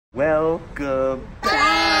Welcome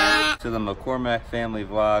back to the McCormack family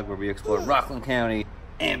vlog where we explore Rockland County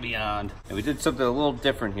and beyond. And we did something a little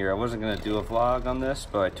different here. I wasn't gonna do a vlog on this,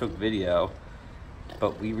 but I took video.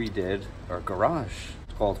 But we redid our garage.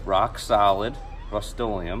 It's called RockSolid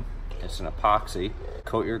Rust-Oleum. It's an epoxy.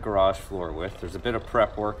 Coat your garage floor with. There's a bit of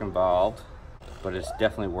prep work involved, but it's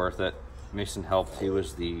definitely worth it. Mason helped. He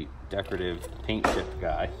was the decorative paint chip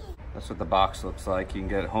guy. That's what the box looks like. You can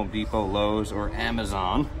get it at Home Depot, Lowe's, or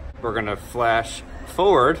Amazon. We're gonna flash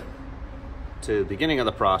forward to the beginning of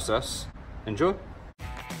the process. Enjoy.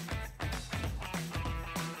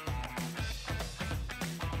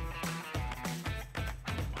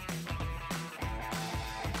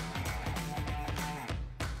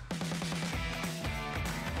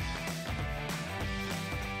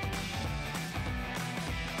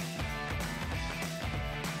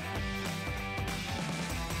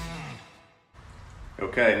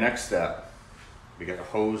 Okay, next step. We gotta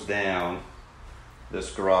hose down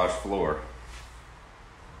this garage floor.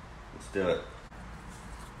 Let's do it.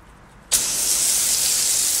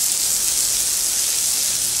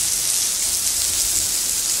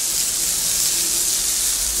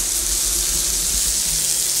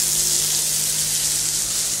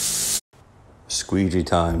 Squeegee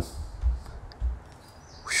time.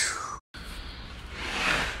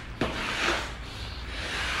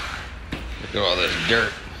 Look at all this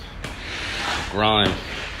dirt, grime.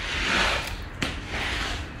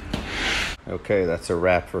 Okay, that's a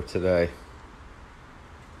wrap for today.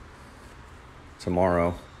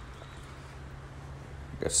 Tomorrow,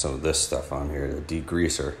 got some of this stuff on here, the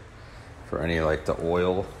degreaser for any like the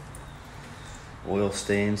oil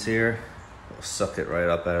stains here. We'll suck it right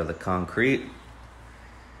up out of the concrete.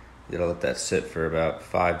 You gotta let that sit for about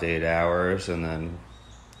 5 to 8 hours and then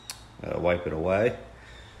wipe it away.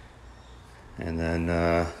 And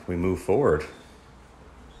then we move forward.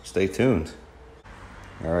 Stay tuned.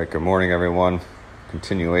 All right, good morning, everyone.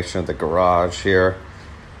 Continuation of the garage here.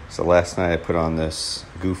 So last night I put on this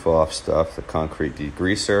goof off stuff, the concrete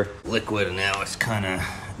degreaser. Liquid, and now it's kind of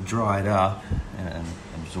dried up and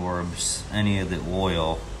absorbs any of the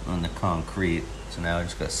oil on the concrete. So now I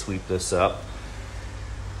just gotta sweep this up.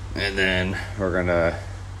 And then we're gonna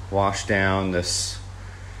wash down this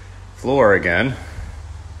floor again.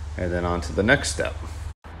 And then on to the next step.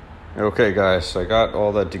 Okay guys, so I got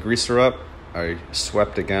all that degreaser up. I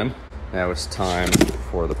swept again. Now it's time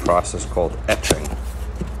for the process called etching.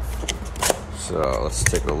 So let's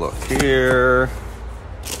take a look here.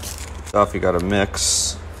 Stuff you gotta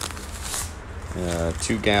mix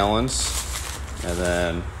 2 gallons and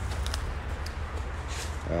then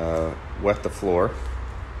wet the floor.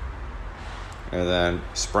 And then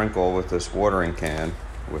sprinkle with this watering can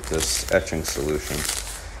with this etching solution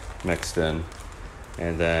mixed in,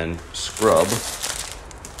 and then scrub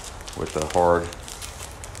with a hard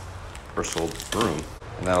bristled broom,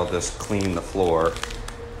 and that'll just clean the floor.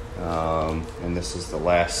 And this is the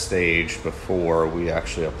last stage before we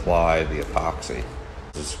actually apply the epoxy.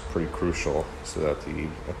 This is pretty crucial so that the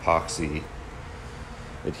epoxy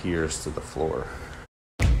adheres to the floor.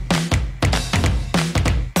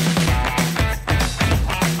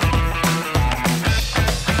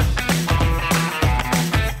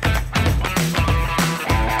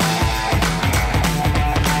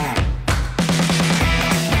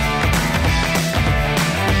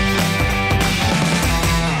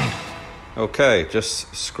 Okay,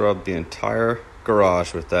 just scrub the entire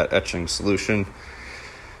garage with that etching solution.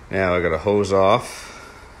 Now I gotta hose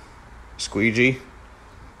off, squeegee,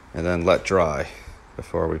 and then let dry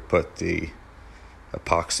before we put the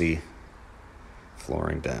epoxy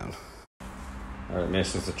flooring down. All right,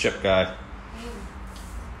 Mason's the chip guy.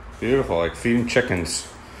 Beautiful, like feeding chickens.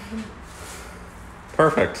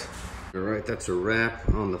 Perfect. All right, that's a wrap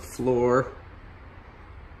on the floor.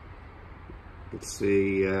 Let's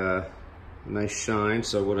see, nice shine.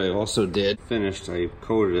 So what I also did, finished, I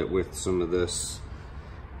coated it with some of this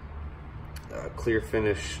clear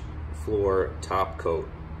finish floor top coat.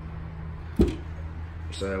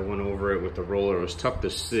 So I went over it with the roller. It was tough to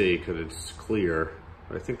see because it's clear,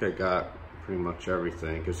 but I think I got pretty much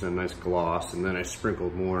everything. It's a nice gloss, and then I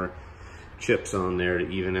sprinkled more chips on there to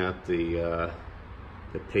even out the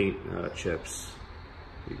paint chips.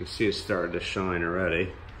 You can see it's starting to shine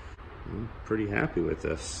already. I'm pretty happy with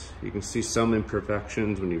this. You can see some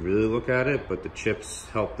imperfections when you really look at it, but the chips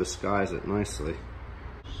help disguise it nicely.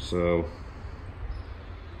 So,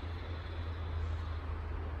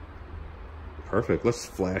 perfect. Let's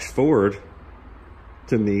flash forward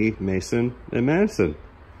to me, Mason, and Madison.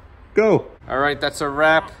 Go! All right, that's a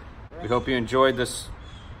wrap. We hope you enjoyed this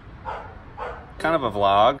kind of a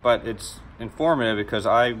vlog, but it's informative because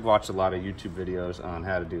I watched a lot of YouTube videos on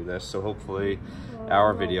how to do this, so hopefully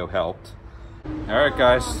our video helped. All right,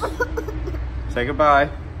 guys, say goodbye.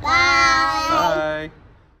 Bye. Bye.